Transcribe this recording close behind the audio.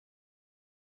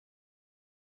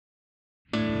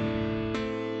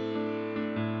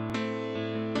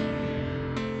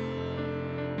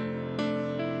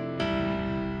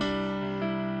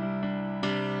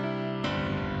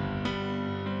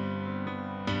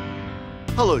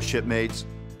Hello, shipmates.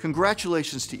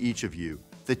 Congratulations to each of you,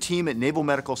 the team at Naval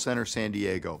Medical Center San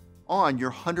Diego, on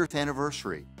your 100th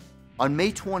anniversary. On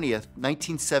May 20th,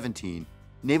 1917,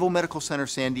 Naval Medical Center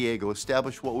San Diego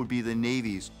established what would be the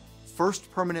Navy's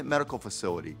first permanent medical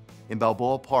facility in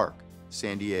Balboa Park,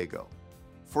 San Diego.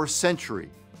 For a century,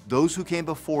 those who came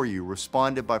before you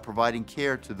responded by providing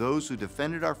care to those who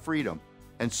defended our freedom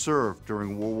and served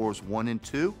during World Wars I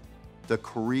and II, the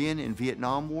Korean and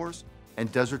Vietnam Wars, and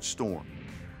Desert Storm.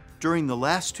 During the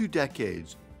last 2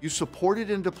 decades, you supported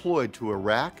and deployed to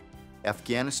Iraq,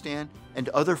 Afghanistan, and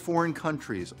other foreign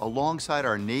countries alongside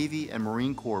our Navy and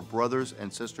Marine Corps brothers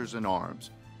and sisters in arms,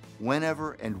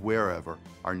 whenever and wherever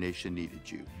our nation needed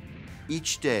you.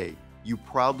 Each day, you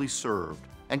proudly served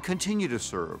and continue to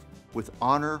serve with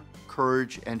honor,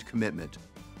 courage, and commitment,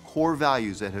 core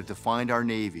values that have defined our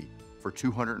Navy for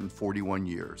 241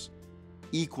 years.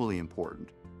 Equally important,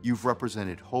 you've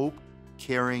represented hope,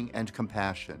 caring, and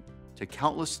compassion to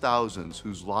countless thousands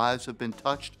whose lives have been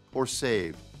touched or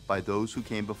saved by those who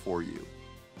came before you.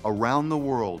 Around the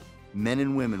world, men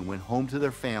and women went home to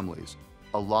their families,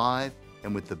 alive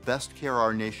and with the best care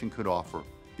our nation could offer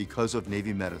because of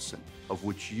Navy medicine, of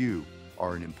which you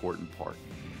are an important part.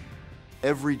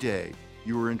 Every day,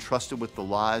 you are entrusted with the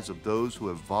lives of those who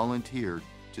have volunteered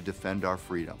to defend our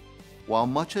freedom. While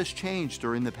much has changed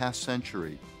during the past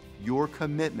century, your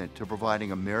commitment to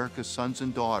providing America's sons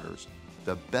and daughters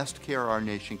the best care our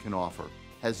nation can offer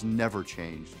has never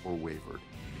changed or wavered.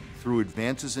 Through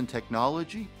advances in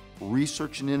technology,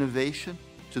 research and innovation,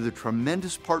 to the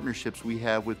tremendous partnerships we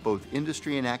have with both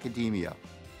industry and academia,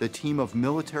 the team of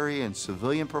military and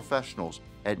civilian professionals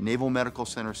at Naval Medical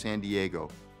Center San Diego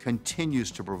continues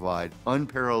to provide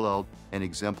unparalleled and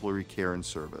exemplary care and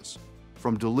service.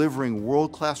 From delivering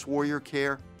world-class warrior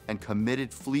care and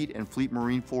committed Fleet and Fleet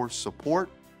Marine Force support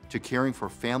to caring for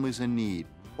families in need,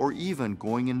 or even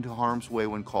going into harm's way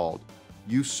when called,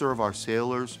 you serve our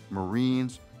sailors,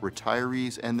 Marines,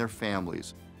 retirees, and their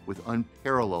families with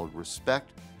unparalleled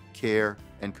respect, care,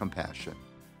 and compassion.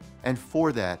 And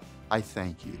for that, I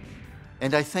thank you.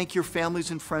 And I thank your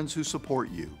families and friends who support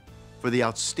you for the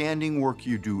outstanding work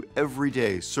you do every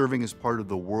day serving as part of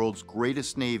the world's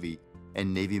greatest Navy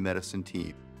and Navy medicine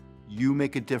team. You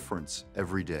make a difference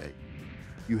every day.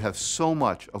 You have so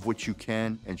much of which you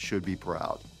can and should be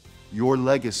proud. Your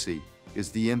legacy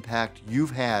is the impact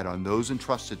you've had on those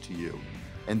entrusted to you,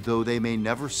 and though they may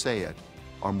never say it,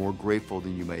 are more grateful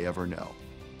than you may ever know.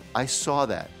 I saw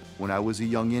that when I was a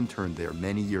young intern there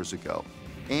many years ago,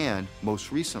 and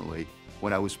most recently,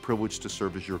 when I was privileged to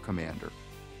serve as your commander.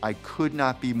 I could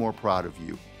not be more proud of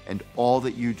you and all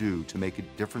that you do to make a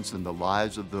difference in the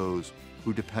lives of those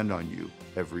who depend on you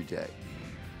every day.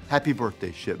 Happy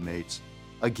birthday, shipmates.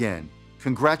 Again,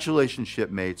 congratulations,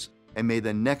 shipmates, and may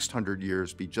the next 100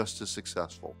 years be just as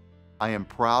successful. I am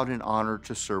proud and honored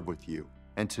to serve with you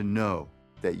and to know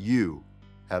that you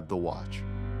have the watch.